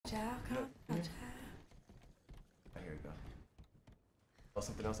child. Calm down, child. Here we go. Oh,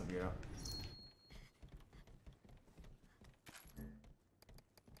 something else up here.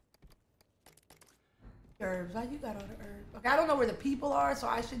 Herbs. Why you got all the herbs? Okay, I don't know where the people are, so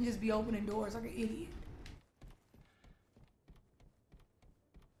I shouldn't just be opening doors like an idiot.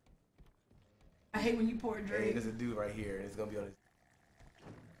 I hate when you pour a drink. Hey, there's a dude right here, and it's gonna be on his.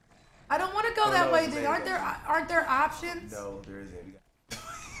 I don't want to go that way. Then aren't there options? No, there isn't.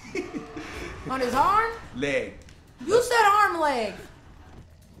 On his arm? Leg. You said arm, leg.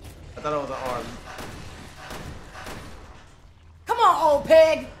 I thought it was an arm. Come on, old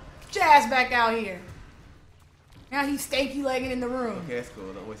peg. Get your ass back out here. Now he's stanky legged in the room. Okay, that's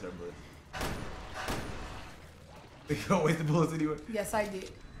cool. Don't waste our bullets. You don't waste the bullets anyway. Yes, I did.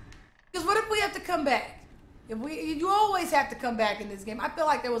 Because what if we have to come back? You always have to come back in this game. I feel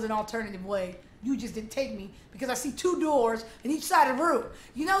like there was an alternative way. You just didn't take me because I see 2 doors in each side of the room.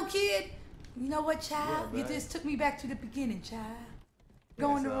 You know, kid? You know what, child? Yeah, you just took me back to the beginning, child.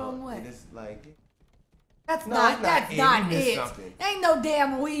 Going the wrong way. It's like, that's not it. Something. Ain't no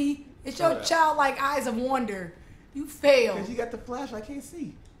damn we. It's your childlike eyes of wonder. You failed. Because you got the flash, I can't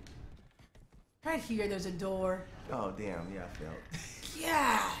see. Right here, there's a door. Oh, damn. Yeah, I failed.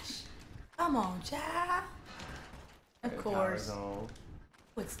 Gosh. Come on, child. Of course. On. Oh,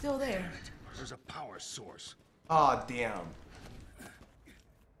 it's still there. There's a power source. Oh, damn.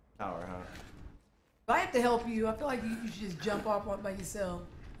 Power, huh? If I have to help you, I feel like you should just jump off by yourself.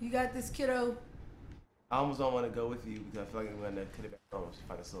 You got this, kiddo? I almost don't want to go with you because I feel like I'm going to cut it back home to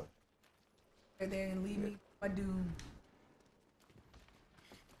find a sword. Right there and leave me my doom.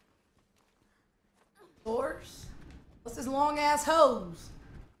 Source? What's this long ass hose?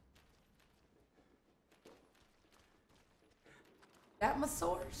 That my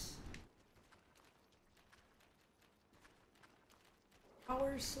source?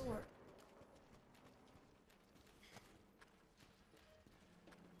 Power source.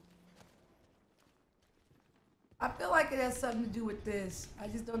 I feel like it has something to do with this. I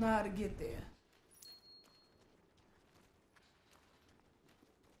just don't know how to get there.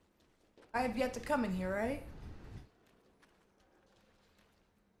 I have yet to come in here, right?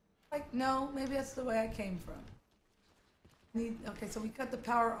 Like, no, maybe that's the way I came from. Okay, so we cut the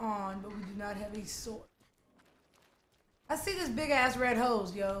power on, but we do not have a sword. I see this big ass red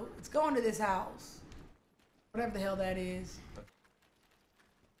hose, yo. It's going to this house. Whatever the hell that is.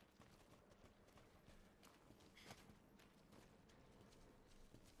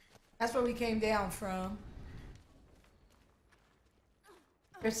 That's where we came down from.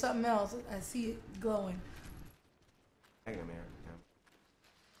 There's something else. I see it glowing. Hang on, man.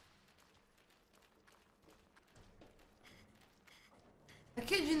 I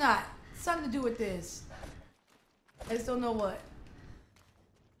kid you not. Something to do with this. I just don't know what.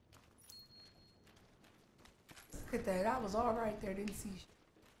 Look at that. I was all right there. Didn't see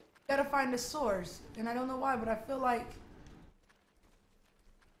shit. Gotta find the source. And I don't know why, but I feel like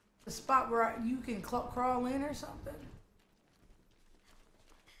the spot where you can crawl in or something.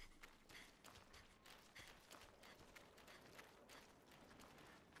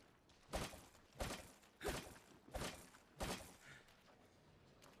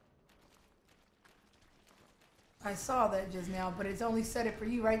 I saw that just now, but it's only set it for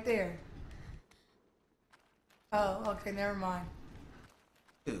you right there. Oh, okay, never mind.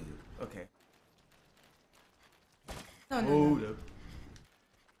 Dude, okay. No. Hold up.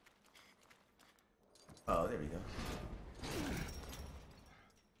 Oh, there we go.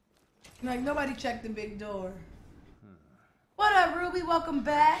 Like, nobody checked the big door. What up, Ruby? Welcome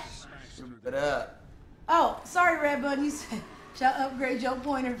back. What up? Oh, sorry, Red Button. You said, shall upgrade your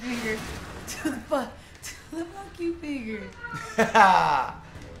pointer finger to the fuck you finger.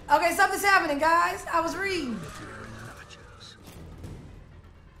 Okay, something's happening, guys. I was reading.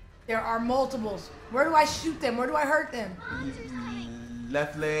 There are multiples. Where do I shoot them? Where do I hurt them?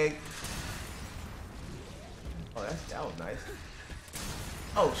 Left leg. Oh, that was nice.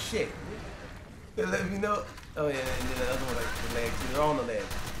 Oh, shit. Let me know. Oh, yeah, and then the other one, like the leg, too. They're on the leg.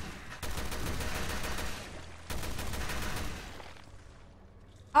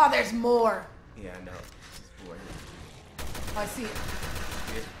 Oh, there's more. Yeah, I know. Right Oh, I see it.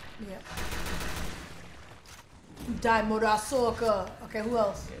 here. Yeah. You died, Murasoka. Okay, who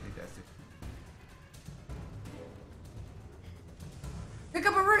else? Yeah, I think that's it. Pick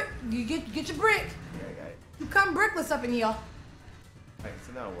up a brick. You get your brick. Yeah, I got it. You come brickless up in here. Alright,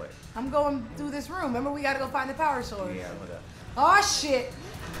 so now what? I'm going through this room. Remember, we gotta go find the power source. Yeah, hold up. Oh, shit.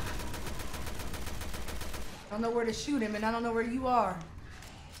 I don't know where to shoot him, and I don't know where you are.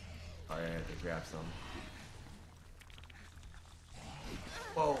 Alright, I have to grab some.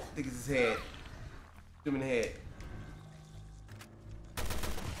 Whoa, I think it's his head. Shoot him in the head.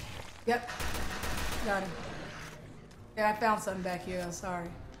 Yep. Got him. Yeah, I found something back here. I'm sorry.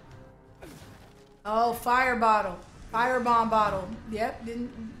 Oh, fire bottle. Firebomb bottle. Yep,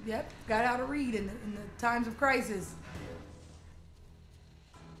 got how to read in the times of crisis.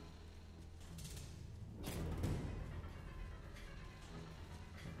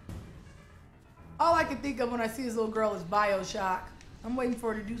 All I can think of when I see this little girl is BioShock. I'm waiting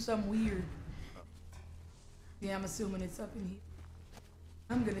for her to do something weird. Yeah, I'm assuming it's up in here.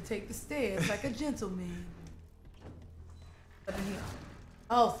 I'm gonna take the stairs like a gentleman. Up in here.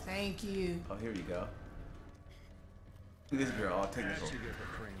 Oh, thank you. Oh, here you go. Look at this girl, all technical.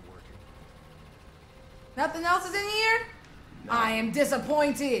 Nothing else is in here? No. I am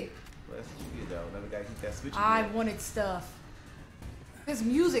disappointed. Well, that's what you get, though. Now we gotta keep that switch. I wanted stuff. This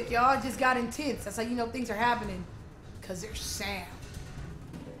music, y'all, just got intense. That's how you know things are happening. Because there's sound.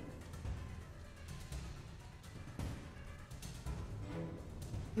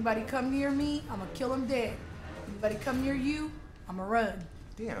 Anybody come near me, I'm gonna kill them dead. Anybody come near you, I'm gonna run.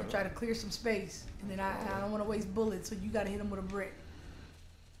 Damn. I'm try to clear some space. And then I don't want to waste bullets, so you gotta hit them with a brick.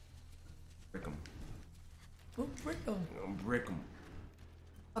 Brick them. Brick them. Brick them.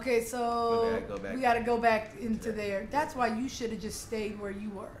 Okay, so we gotta go back into there. That's why you should have just stayed where you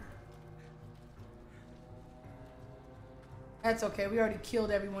were. That's okay. We already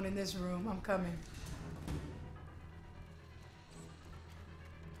killed everyone in this room. I'm coming.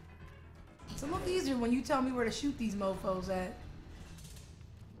 It's a little easier when you tell me where to shoot these mofos at.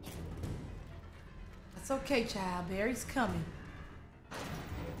 That's okay, child. Barry's coming.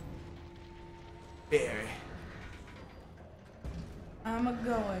 Barry. I'm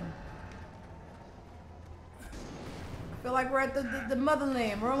a-going. I feel like we're at the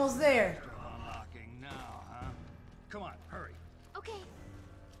motherland. We're almost there. Unlocking now, huh? Come on, hurry. Okay.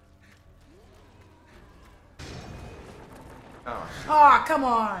 Oh, come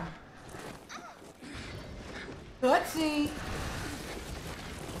on. Cutscene.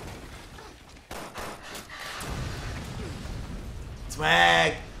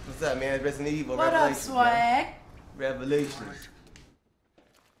 Swag. What's up, man? Resident Evil. What up, Swag? Man. Revelations.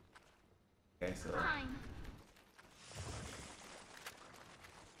 Okay, so. Fine.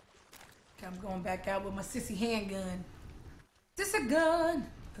 Okay, I'm going back out with my sissy handgun. This a gun.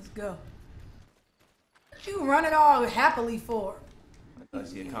 Let's go. What you running all happily for? I thought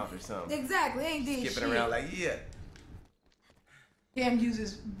she accomplished something. Exactly, ain't did shit. Skipping around like, yeah. Cam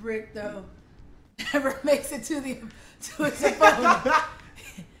uses brick though. Never makes it to his opponent.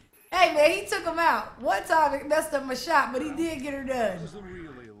 Hey man, he took him out. One time it messed up my shot, but he did get her done. It was a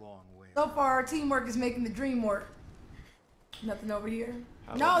really long way. So far, our teamwork is making the dream work. Nothing over here.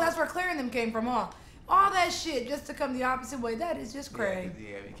 No, that's where clearing them came from, huh? All that shit just to come the opposite way. That is just crazy.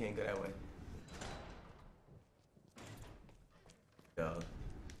 Yeah, you can't go that way. Yo,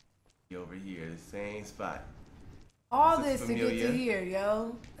 you over here, the same spot. All this to get to here,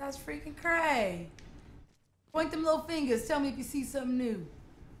 yo. That's freaking cray. Point them little fingers. Tell me if you see something new.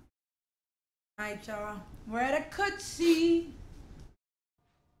 All right, y'all. We're at a cutscene.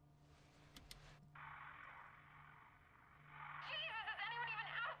 Jesus, is anyone even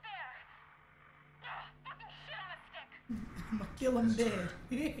out there? Ugh, fucking shit on a stick. I'm gonna kill him dead.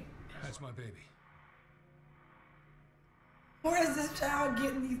 That's my baby. Where is this child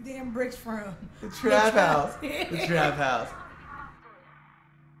getting these damn bricks from? The trap house. The trap house.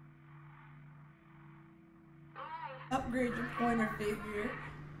 Upgrade your pointer figure.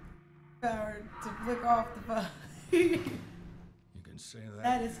 Power to flick off the phone. You can say that.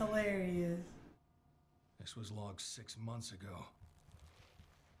 That is hilarious. This was logged 6 months ago.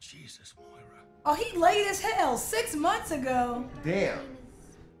 Jesus, Moira. Oh, he late as hell. 6 months ago. Damn.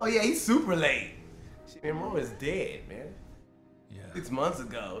 Oh yeah, he's super late. Shit, man, Moira's dead, man. Yeah. 6 months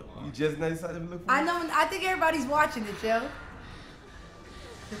ago. You just now decided to look for I know. I think everybody's watching it, yo.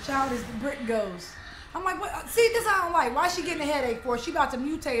 The child is the brick ghost. I'm like, what? See, this I don't like. Why is she getting a headache for? She about to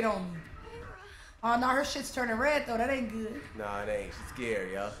mutate on me. Oh, no, her shit's turning red, though. That ain't good. Nah, it ain't. She's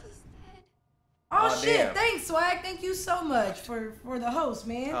scared, y'all. Oh, shit. Damn. Thanks, Swag. Thank you so much for the host,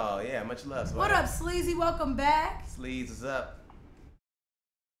 man. Oh, yeah. Much love, Swag. What up, Sleazy? Welcome back. Sleeves is up.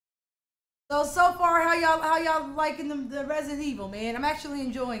 So far, how y'all liking the Resident Evil, man? I'm actually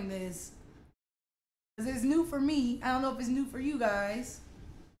enjoying this. 'Cause it's new for me. I don't know if it's new for you guys.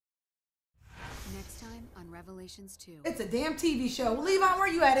 Next time on Revelations 2. It's a damn TV show. Well, Levi, where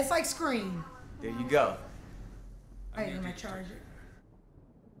you at? It's like Scream. There you go. I need my charger.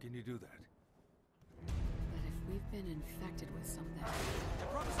 Can you do that? But if we've been infected with something,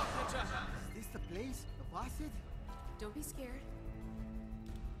 Is this the place? The Placid? don't be scared.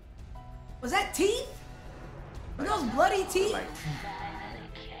 Was that teeth? Were those bloody teeth? Like,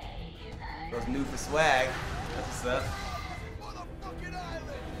 those new for swag. That's what's up.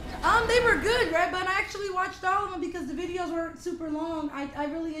 They were good, right? But I actually watched all of them because the videos weren't super long. I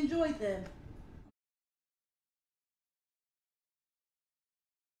really enjoyed them.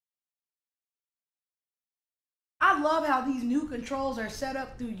 I love how these new controls are set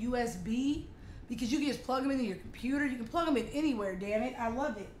up through USB because you can just plug them into your computer. You can plug them in anywhere, damn it. I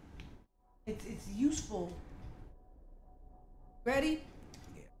love it. It's useful. Ready?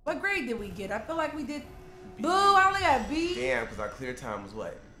 Yeah. What grade did we get? I feel like we did. B. Boo, I only got B. Damn, because our clear time was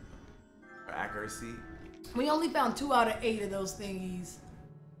what? Our accuracy? We only found 2 out of 8 of those thingies.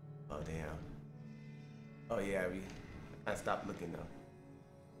 Oh, damn. Oh, yeah, I stopped looking though.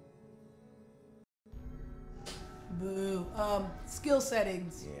 Boo. Skill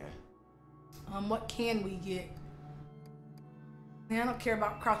settings. Yeah. What can we get? Man, I don't care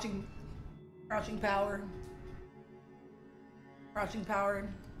about crouching power. Crouching power,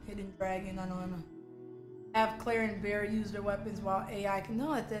 hidden dragon, I don't know. Have Claire and Barry use their weapons while AI can.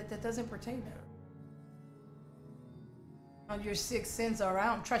 No, that doesn't pertain to her. On your 6th sense, or I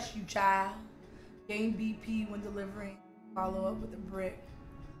don't trust you, child. Gain BP when delivering. Follow up with a brick.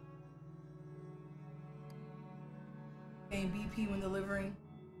 Gain BP when delivering.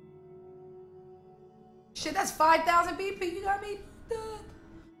 Shit, that's 5,000 BP. You got me fucked up.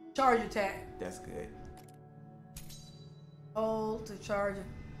 Charge attack. That's good. Hold to charge.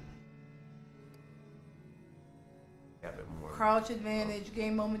 Yeah, a bit more. Crouch advantage.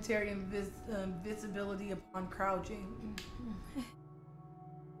 Gain momentary invisibility upon crouching.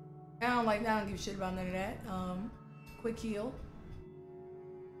 I don't give a shit about none of that. Quick heal.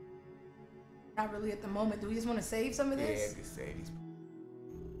 Not really at the moment. Do we just want to save some of this? Yeah, just save these.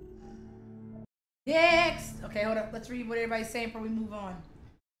 Next! Okay, hold up. Let's read what everybody's saying before we move on.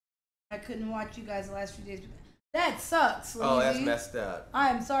 I couldn't watch you guys the last few days. That sucks, Sleazy. Oh, that's messed up. I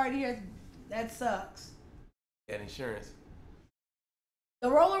am sorry to hear that sucks. And insurance. The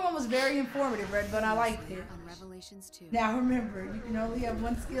roller one was very informative, Red, but I liked it. On Revelations 2. Now remember, you can only have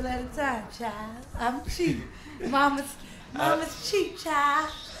one skill at a time, child. I'm cheap. Mama's cheap, child.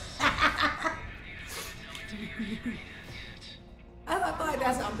 I feel like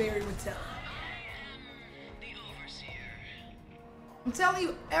that's how Barry would tell. I'm telling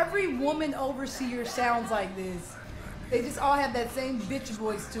you, every woman overseer sounds like this. They just all have that same bitch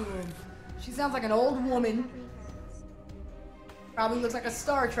voice to them. She sounds like an old woman. Probably looks like a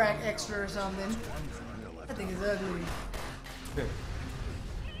Star Trek extra or something. That thing is ugly. Your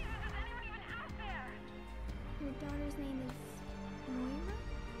daughter's name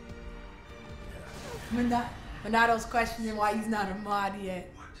is Moira? Monato's questioning why he's not a mod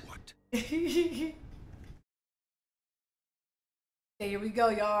yet. What? Okay, here we go,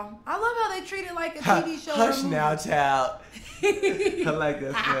 y'all. I love how they treat it like a TV show. Hush now, child. I like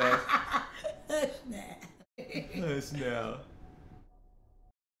that stuff. Hush now. Hush now.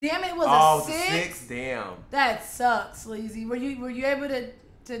 Damn, it was Oh, a the 6? 6? Damn. That sucks, Sleazy. Were you able to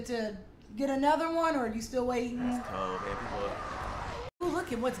get another one, or are you still waiting? That's cold, man. People. Ooh,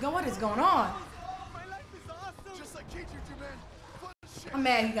 look at what is going on. My life is awesome. Just like teacher you, man. What shit. I'm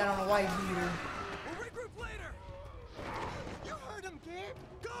mad he got on a white beater. We'll regroup later. You heard him, kid.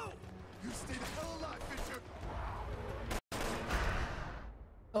 Go. You stay the hell alive, Fisher.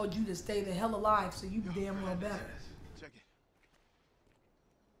 Told you to stay the hell alive, so you damn well better. Check it.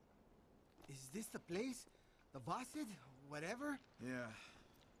 Is this the place? The Vasid? Whatever? Yeah.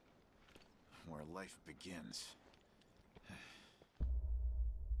 Where life begins.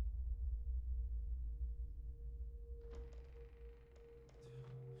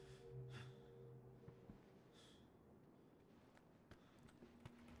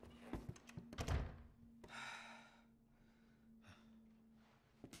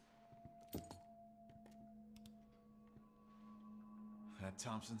 That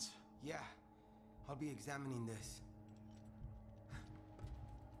Thompson's? Yeah. I'll be examining this.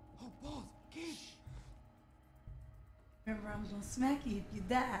 Oh, balls! Kid! Remember, I'm gonna smack you if you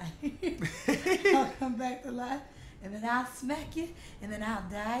die. I'll come back to life, and then I'll smack you, and then I'll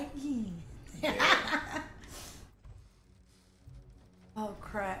die again. Oh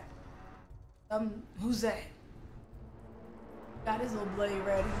crap! Who's that? Got his little blade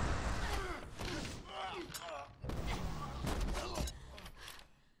ready.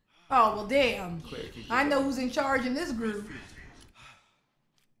 Oh well, damn! I know who's in charge in this group.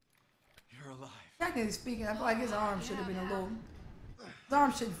 You're alive. Technically speaking, I feel like his arm should have been a little. His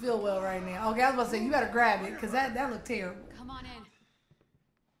arm shouldn't feel well right now. Okay, I was about to say you better grab it because that looked terrible. Come on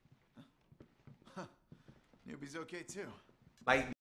in. Newbie's okay too. Like